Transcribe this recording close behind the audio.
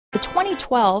The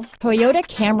 2012 Toyota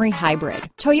Camry Hybrid.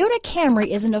 Toyota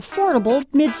Camry is an affordable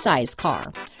midsize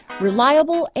car.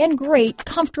 Reliable and great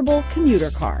comfortable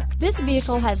commuter car. This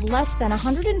vehicle has less than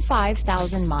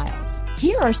 105,000 miles.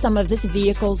 Here are some of this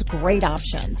vehicle's great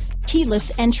options: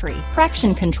 keyless entry,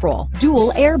 traction control,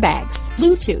 dual airbags,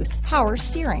 Bluetooth, power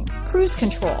steering, cruise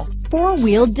control,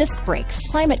 four-wheel disc brakes,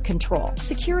 climate control,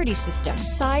 security system,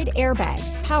 side airbag,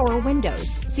 power windows,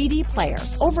 CD player,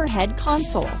 overhead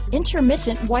console,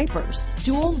 intermittent wipers,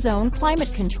 dual zone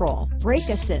climate control, brake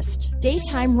assist,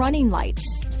 daytime running lights,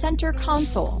 center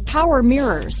console, power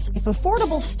mirrors. If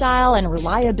affordable style and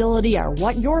reliability are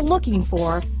what you're looking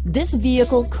for, this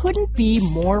vehicle couldn't be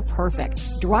more perfect.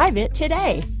 Drive it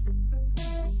today.